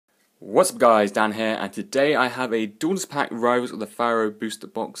What's up guys, Dan here, and today I have a Duelist Pack Rivals of the Pharaoh booster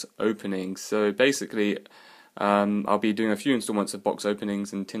box opening. So basically, I'll be doing a few installments of box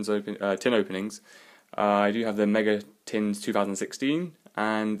openings and tin openings. I do have the Mega Tins 2016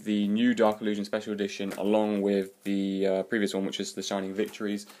 and the new Dark Illusion Special Edition, along with the previous one, which is the Shining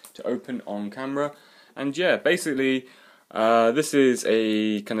Victories, to open on camera. And yeah, basically, this is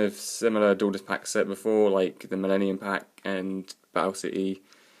a kind of similar Duelist Pack set before, like the Millennium Pack and Battle City.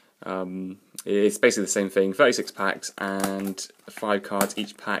 It's basically the same thing, 36 packs and 5 cards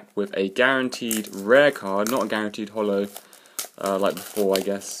each pack with a guaranteed rare card, not a guaranteed holo like before, I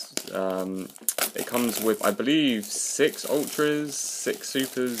guess. It comes with, I believe, 6 ultras, 6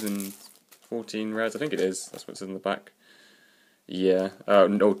 supers and 14 rares, I think it is, that's what's in the back. Yeah,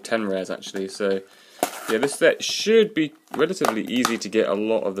 no, 10 rares actually, so yeah, this set should be relatively easy to get a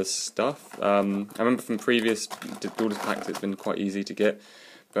lot of the stuff. I remember from previous Duelist packs it's been quite easy to get.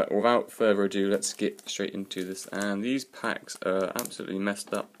 But without further ado, let's get straight into this. And these packs are absolutely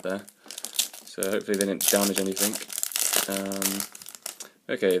messed up there, so hopefully they didn't damage anything.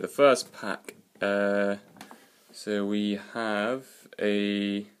 Okay, the first pack. So we have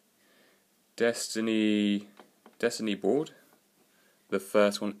a Destiny board. The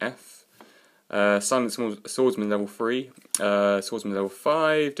first one, F. Silent Swordsman level 3, Swordsman level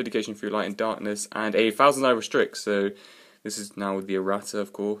 5, Dedication through Light and Darkness, and a 1000 Eye Restrict. So this is now with the errata,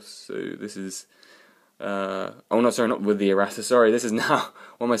 of course. So this is, oh no, sorry, not with the errata. Sorry, this is now.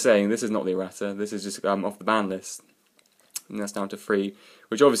 What am I saying? This is not the errata. This is just off the ban list, and that's down to 3,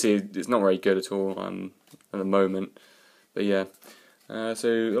 which obviously is not very good at all at the moment. But yeah, so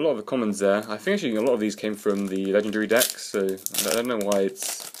a lot of the commons there. I think actually a lot of these came from the legendary decks. So I don't know why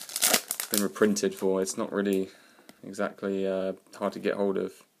it's been reprinted for. It's not really exactly hard to get hold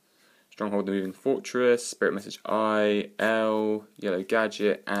of. Stronghold the Moving Fortress, Spirit Message I, L, Yellow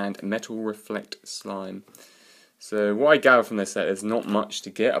Gadget, and Metal Reflect Slime. So what I gather from this set is not much to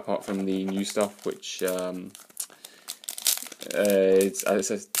get apart from the new stuff, which it's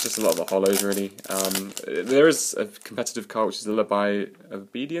just a lot of the holos really. There is a competitive card which is Lullaby of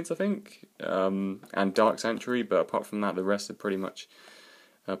Obedience, I think, and Dark Sanctuary, but apart from that the rest are pretty much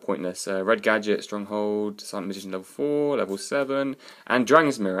pointless. Red Gadget, Stronghold, Silent Magician level 4, level 7, and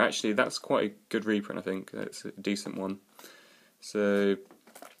Dragon's Mirror. Actually, that's quite a good reprint, I think. It's a decent one. So,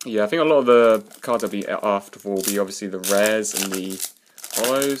 yeah, I think a lot of the cards I'll be after for will be obviously the rares and the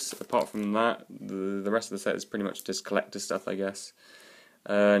holos. Apart from that, the rest of the set is pretty much just collector stuff, I guess.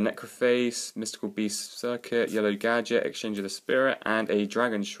 Necroface, Mystical Beast Circuit, Yellow Gadget, Exchange of the Spirit, and a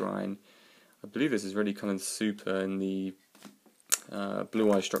Dragon Shrine. I believe this is really kind of super in the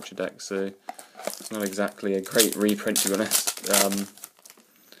Blue Eye structure deck, so it's not exactly a great reprint, to be honest.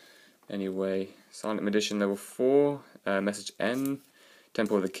 Anyway, Silent Magician level 4, Message N,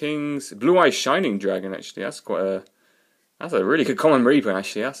 Temple of the Kings, Blue Eye Shining Dragon. Actually, that's a really good common reprint.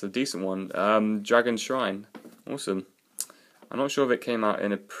 Actually, that's a decent one. Dragon Shrine, awesome. I'm not sure if it came out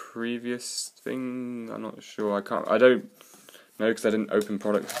in a previous thing. I'm not sure. I don't know because I didn't open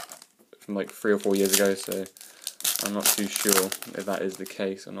product from like 3 or 4 years ago, so I'm not too sure if that is the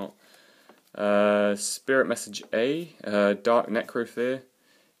case or not. Spirit Message A, Dark Necrofear,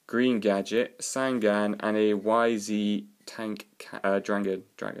 Green Gadget, Sangan, and a YZ Tank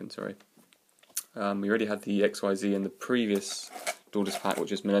Dragon. Sorry. We already had the XYZ in the previous Duelist pack,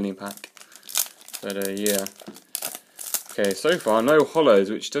 which is Millennium pack. But yeah. Okay, so far no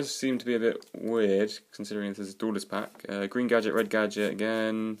holos, which does seem to be a bit weird considering this is a Duelist pack. Green Gadget, Red Gadget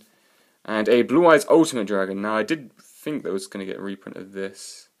again. And a Blue Eyes Ultimate Dragon. Now, I did think that was going to get a reprint of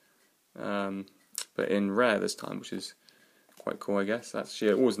this, but in rare this time, which is quite cool, I guess. That's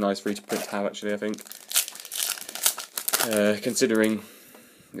actually always nice for each print to have, actually, I think. Considering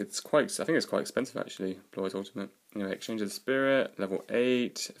I think it's quite expensive, actually, Blue Eyes Ultimate. Anyway, Exchange of the Spirit, level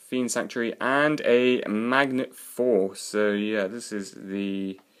 8, Fiend Sanctuary, and a Magnet Force. So, yeah, this is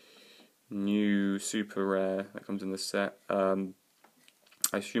the new super rare that comes in the set.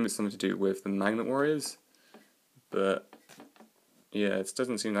 I assume it's something to do with the Magnet Warriors, but yeah, it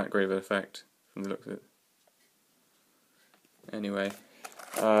doesn't seem that great of an effect from the looks of it. Anyway,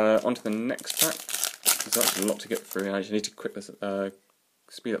 on to the next pack. There's actually a lot to get through. I actually need to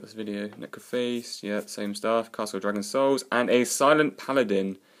speed up this video. Necroface, yeah, same stuff. Castle of Dragon Souls, and a Silent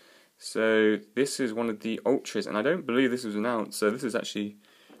Paladin. So this is one of the ultras, and I don't believe this was announced, so this is actually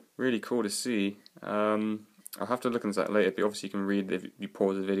really cool to see. I'll have to look into that later, but obviously you can read if you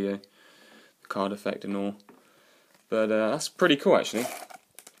pause the video, the card effect and all. But that's pretty cool, actually.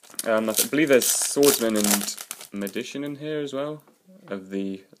 I believe there's Swordsman and Magician in here as well, of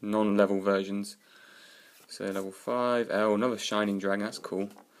the non-level versions. So level 5, another Shining Dragon, that's cool.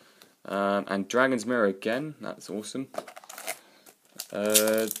 And Dragon's Mirror again, that's awesome.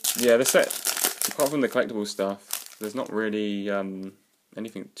 Yeah, this set, apart from the collectible stuff, there's not really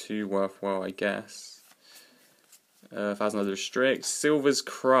anything too worthwhile, I guess. 1,000 Other Restricts, Silver's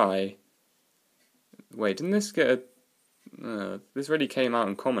Cry. Wait, didn't this get a... this already came out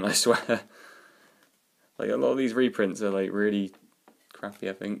in common, I swear. Like, a lot of these reprints are like really crappy,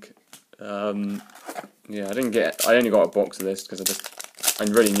 I think. Yeah, I only got a box of this because I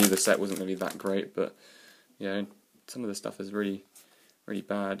really knew the set wasn't going to be that great, but yeah, some of the stuff is really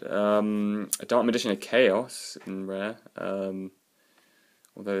bad. A Dark Magician of Chaos in rare.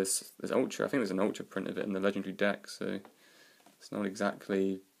 Although there's Ultra, I think there's an Ultra print of it in the Legendary deck, so it's not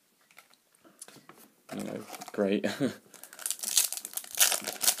exactly, you know, great.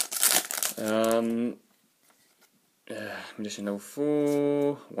 Magician level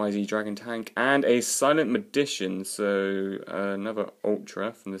 4, YZ Dragon Tank, and a Silent Magician, so another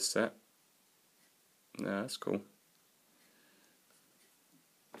Ultra from this set. Yeah, that's cool.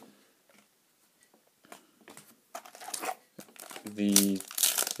 The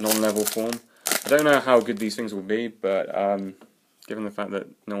non-level form. I don't know how good these things will be, but given the fact that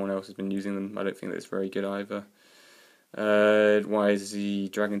no one else has been using them, I don't think that it's very good either.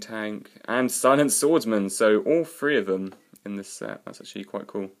 YZ Dragon Tank, and Silent Swordsman, so all 3 of them in this set. That's actually quite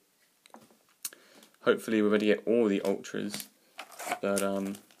cool. Hopefully we're going to get all the Ultras, but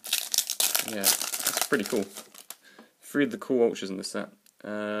yeah, that's pretty cool. 3 of the cool Ultras in this set.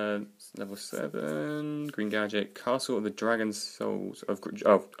 Level 7, Green Gadget, Castle of the Dragon Souls, of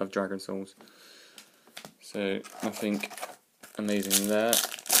Dragon Souls. So nothing amazing there.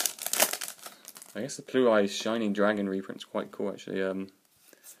 I guess the Blue Eyes Shining Dragon reprint's quite cool actually.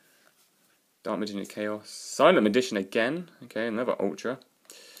 Dark Magician of Chaos, Silent Magician again. Okay, another Ultra.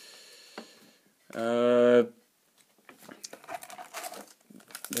 There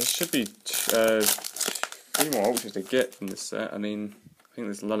should be 3 more Ultras to get from this set. I mean, I think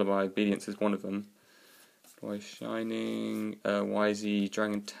this Lullaby Obedience is one of them. Blue Eyes Shining, YZ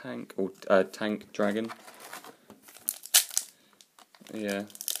Dragon Tank, or Tank Dragon. Yeah.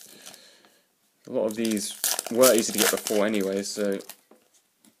 A lot of these were easy to get before anyway, so...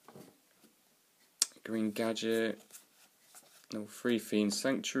 Green Gadget, level 3 Fiend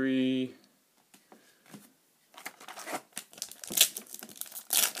Sanctuary.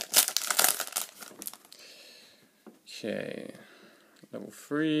 Okay, level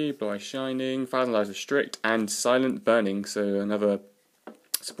 3, Blue Eye Shining, 1,000 Lives Restrict, and Silent Burning, so another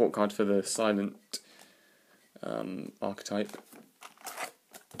support card for the Silent archetype.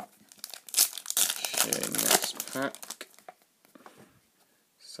 Okay, next pack.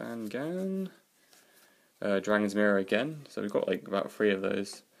 Sangan. Dragon's Mirror again, so we've got like about 3 of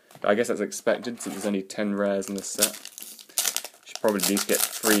those. But I guess that's expected since there's only 10 rares in this set. Should probably at least get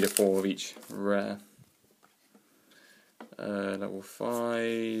 3 to 4 of each rare. Level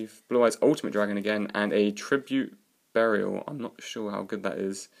 5. Blue Eyes Ultimate Dragon again, and a Tribute Burial. I'm not sure how good that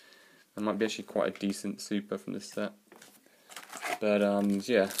is. That might be actually quite a decent super from this set. But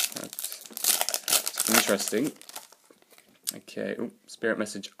yeah, that's interesting. Okay, Spirit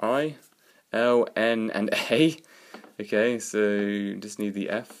Message I, L, N, and A. Okay, so just need the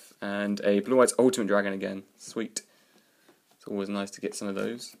F. And a Blue Eyes Ultimate Dragon again. Sweet. It's always nice to get some of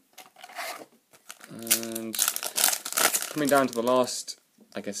those. And coming down to the last,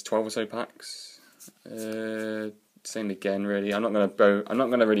 I guess, 12 or so packs. Same again, really. I'm not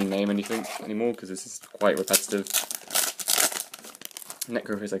gonna really name anything anymore because this is quite repetitive.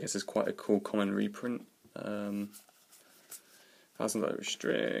 Necrophis, I guess, is quite a cool common reprint. 1,000 Lives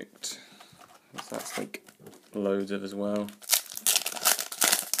Restrict. So that's like loads of as well.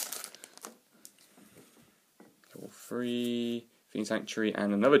 Level 3, Fiend Sanctuary,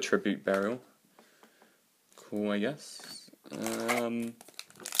 and another Tribute Burial. Cool, I guess.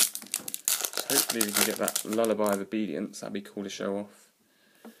 Hopefully we can get that Lullaby of Obedience. That'd be cool to show off.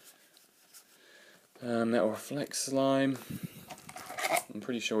 Metal Reflect Slime. I'm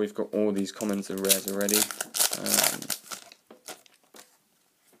pretty sure we've got all these commons and rares already.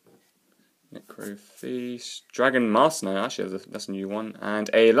 Necrophis, Dragon Master Knight, actually that's a new one, and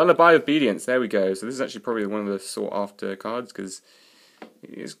a Lullaby of Obedience. There we go. So this is actually probably one of the sought after cards because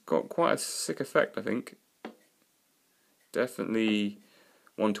it's got quite a sick effect, I think. Definitely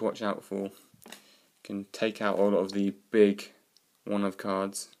one to watch out for. Can take out a lot of the big one-of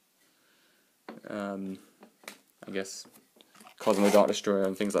cards. I guess Cosmo Dark Destroyer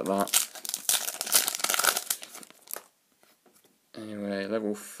and things like that. Anyway,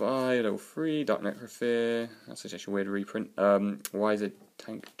 level 5, level 3, Dark Necrophyr. That's such a weird reprint. YZ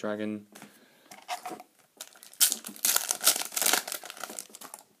Tank Dragon.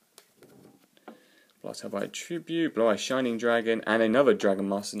 Blast by Tribute, Blue Eye Shining Dragon, and another Dragon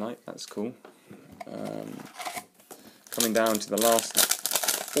Master Knight. That's cool. Coming down to the last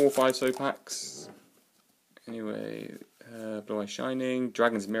 4 or 5 so packs. Anyway, Blue Eye Shining,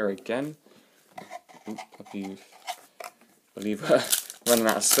 Dragon's Mirror again. Oop, I believe we're running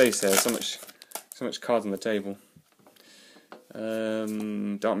out of space here. So much cards on the table.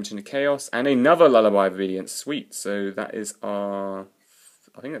 Dark Magician of Chaos, and another Lullaby of Obedience. Sweet. So that is our,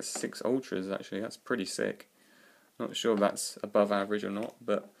 I think that's 6 Ultras actually. That's pretty sick. Not sure if that's above average or not,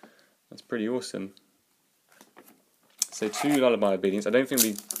 but that's pretty awesome. So 2 Lullaby of Obedience. I don't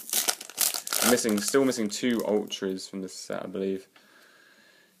think still missing 2 Ultras from this set, I believe.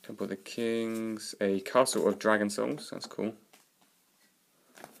 Temple of the Kings, a Castle of Dragon Souls. That's cool.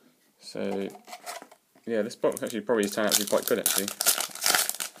 So yeah, this box actually probably turned out to be quite good actually,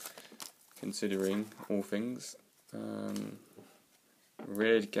 considering all things.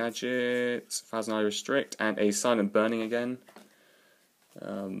 Red Gadget, Thousand Eye Restrict, and a Silent Burning again.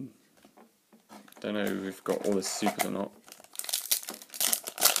 Don't know if we've got all the supers or not.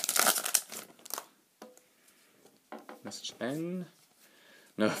 Message N.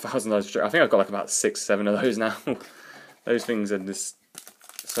 No, Thousand Eye Restrict. I think I've got like about 6, 7 of those now. Those things are just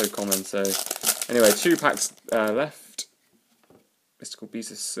so common. So anyway, 2 packs left. Mystical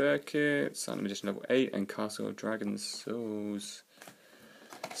Beast of Circuit, Silent Magician level 8, and Castle of Dragon Souls.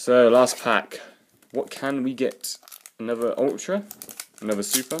 So last pack. What can we get? Another Ultra? Another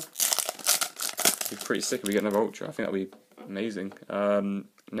Super? It'd be pretty sick if we get another Ultra. I think that'd be amazing.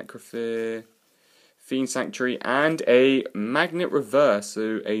 Necrophyr, Fiend Sanctuary, and a Magnet Reverse.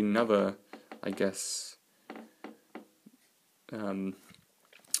 So another, I guess, Magnet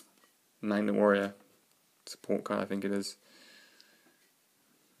Warrior support card, I think it is.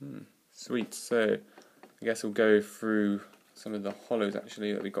 Sweet. So I guess we'll go through some of the holos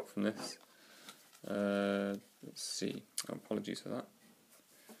actually that we got from this. Let's see. Oh, apologies for that.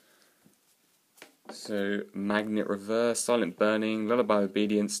 So Magnet Reverse, Silent Burning, Lullaby of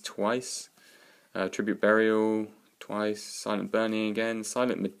Obedience twice, Tribute Burial twice, Silent Burning again,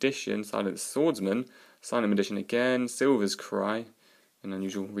 Silent Magician, Silent Swordsman, Silent Magician again, Silver's Cry, an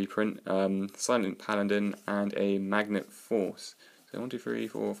unusual reprint, Silent Paladin, and a Magnet Force. So 1, 2, 3,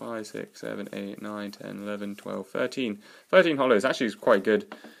 4, 5, 6, 7, 8, 9, 10, 11, 12, 13. 13 holos. Actually, is quite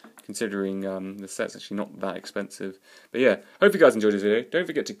good considering the set's actually not that expensive. But yeah, hope you guys enjoyed this video. Don't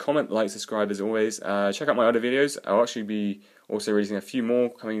forget to comment, like, subscribe as always. Check out my other videos. I'll actually be also releasing a few more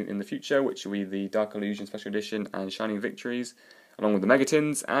coming in the future, which will be the Dark Illusion Special Edition and Shining Victories, along with the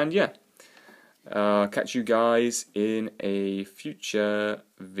Megatins. And yeah, catch you guys in a future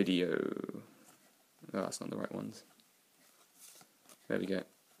video. No, that's not the right ones. There we go.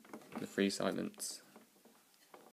 The free silence.